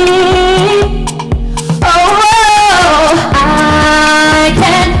energy. Oh, I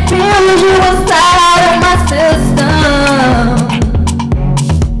can feel you inside of my system.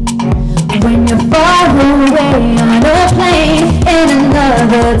 When you're far away on a plane in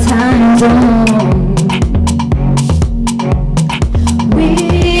another time zone. We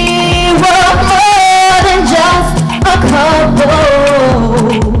were more than just a couple.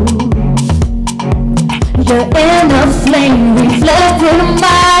 Your inner flame reflected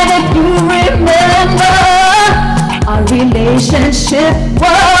mine, if you remember. Our relationship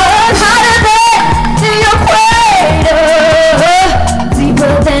was hotter than the equator,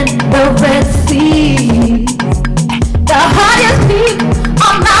 deeper than the Red Sea. The highest peak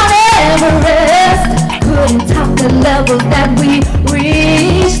on Mount Everest couldn't top the levels that we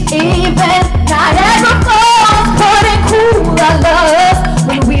reached. Even Niagara Falls couldn't cool our love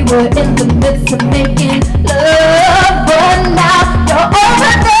when we were in the midst of making love. But now you're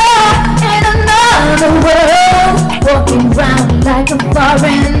over there in another world, walking around like a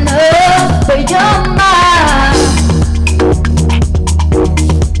foreigner, but you're my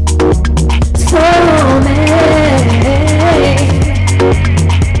soulmate.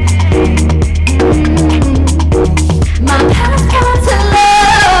 My passport to love,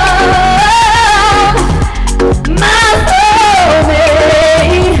 my soulmate.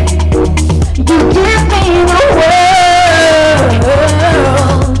 You give me the world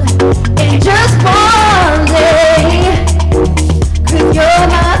in just one day, 'cause you're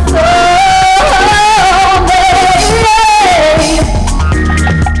my soulmate.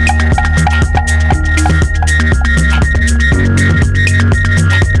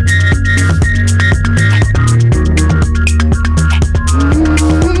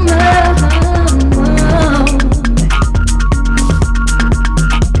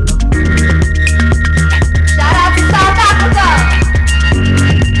 Shout out to South Africa.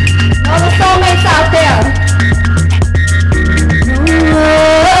 All the soulmates out there.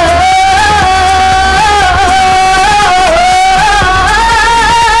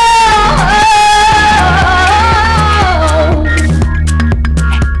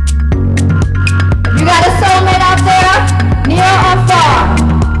 If you got a soulmate out there, near or far,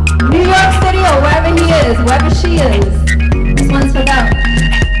 New York City or wherever he is, wherever she is, this one's for them.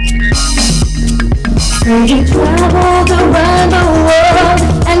 So you traveled around the world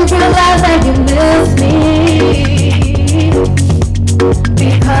and realized that you miss me,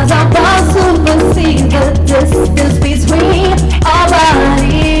 because our bonds supersede the distance between our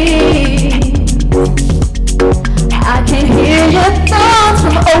bodies. I can hear your thoughts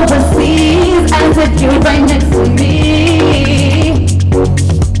from overseas as if you're right next to me.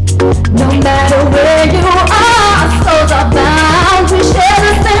 No matter where you are, our souls are bound. We share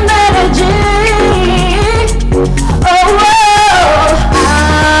the same energy. Oh,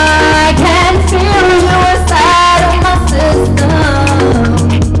 I can feel you inside of my system.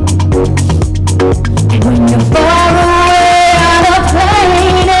 When you're far away on a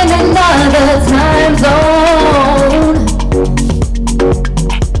plane in another time zone.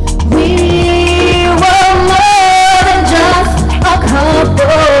 We were more than just a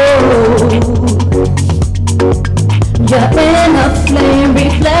couple. Your inner flame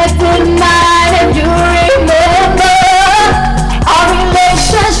reflected mine, if you remember. Our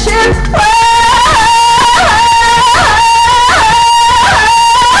relationship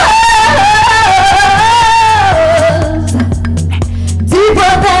was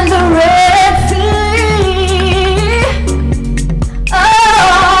deeper than the Red Sea.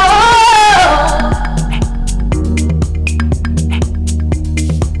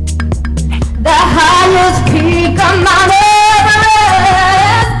 The highest peak on Mount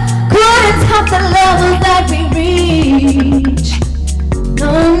Everest couldn't top the levels that we reached.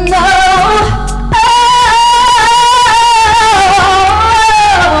 No, no.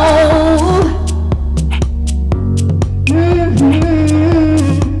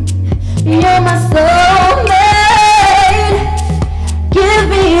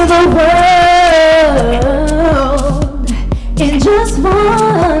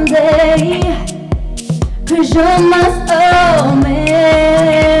 'cause you're my soulmate.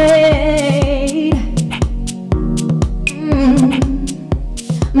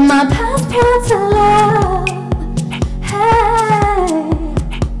 My passport to love. Hey.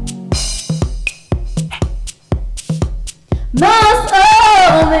 My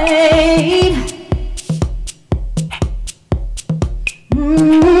soulmate.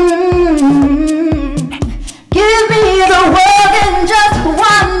 Give me the world in just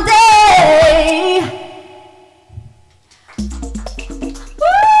one day.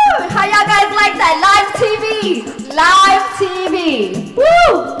 Woo! How y'all guys like that? Live TV. Live TV. Woo!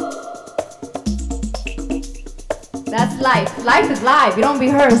 That's life. Life is live. You don't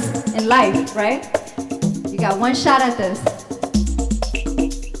rehearse in life, right? You got one shot at this.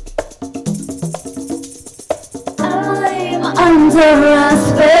 I'm under a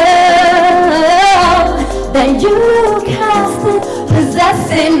spell that you casted,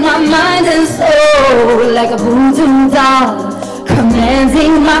 possessing my mind and soul like a voodoo doll,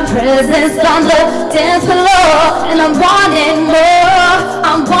 commanding my presence on the dance floor. And I'm wanting more,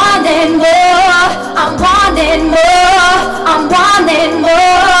 I'm wanting more, I'm wanting more, I'm wanting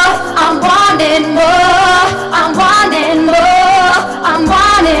more, I'm wanting more, I'm wanting more, I'm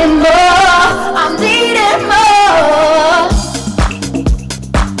wanting more, I'm needing more.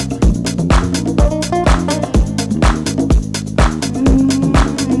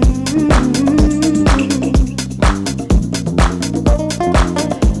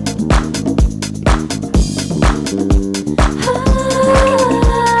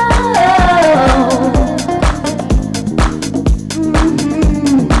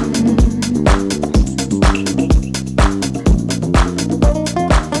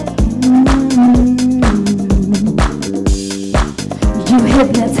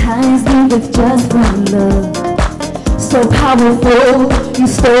 Hypnotize me with just one look. So powerful, you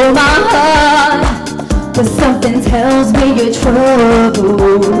stole my heart. But something tells me you're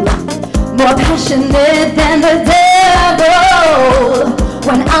troubled, more passionate than the devil.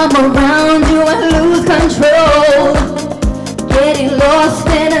 When I'm around you, I lose control, getting lost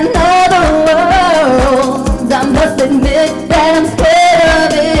in another world. I must admit that I'm scared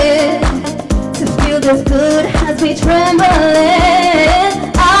of it. To feel this good has me trembling.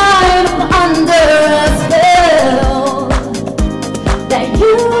 I'm under a spell that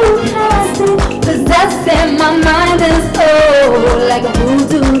you casted, possessing my mind and soul like a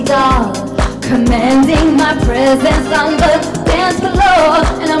voodoo doll, commanding my presence on the dance floor.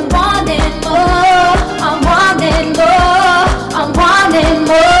 And I'm wanting more, I'm wanting more, I'm wanting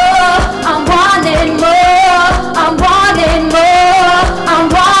more, I'm wanting more, I'm wanting more, I'm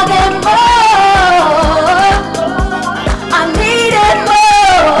wanting more, I'm needing more.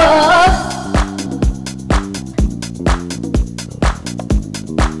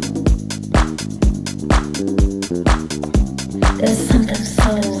 There's something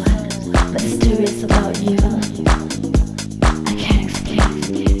so mysterious about you. I can't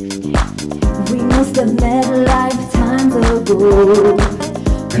explain. We must have met lifetimes ago,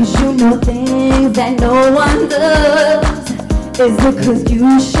 'cause you know things that no one does. Is it 'cause you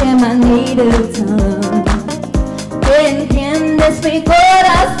share my native tongue? Entiendes mi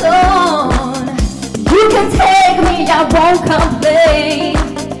corazón. You can take me, I won't complain.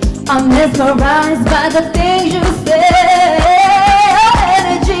 I'm mesmerized by the things you say. Your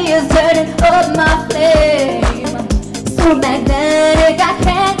energy is turning up my flame. So magnetic, I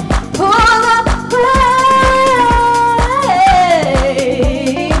can't pull away.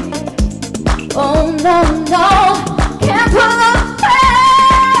 Oh no, no, can't pull away.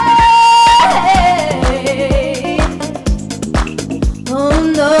 Oh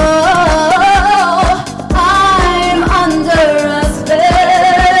no, I'm under a spell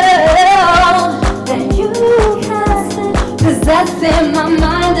that you casted, possessing my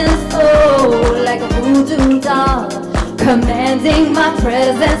mind and soul like a voodoo doll, commanding my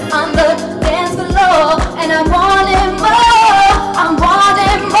presence on the dance floor. And I'm wanting more, I'm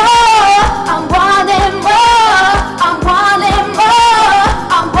wanting more, I'm wanting more, I'm wanting more,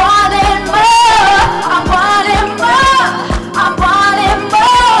 I'm wanting more, I'm wanting more, I'm wanting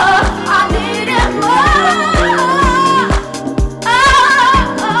more, I need it more. Oh,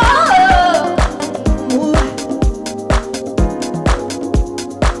 oh,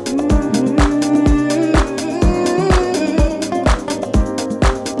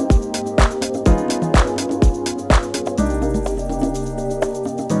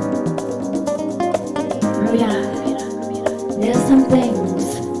 there's some things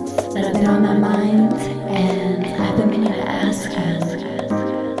that have been on my mind, and I've been meaning to ask you.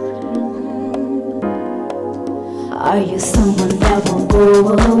 Are you someone that won't go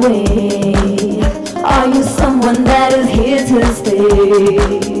away? Are you someone that is here to stay?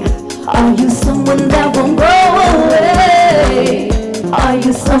 Are you someone that won't go away? Are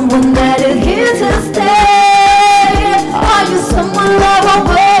you someone that is here to stay? Are you someone that won't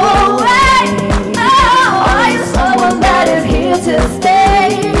go away? Oh, are you someone that is here to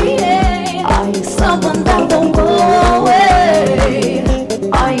stay? Are you someone that won't go away?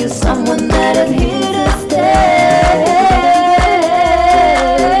 Are you someone that is here to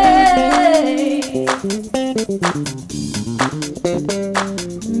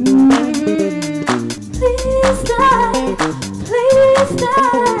Please stay, please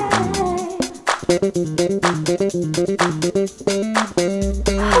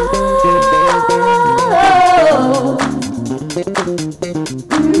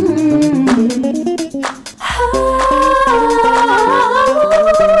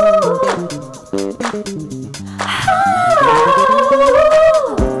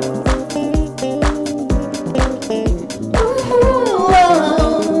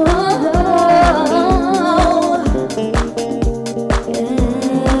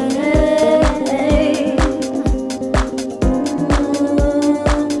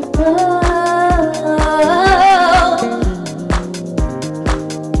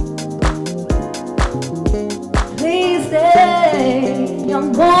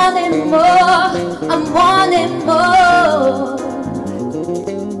I'm wanting more, I'm wanting more,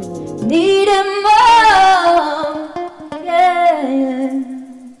 needing more, yeah.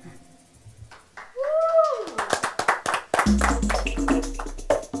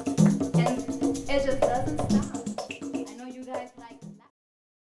 And it just doesn't stop.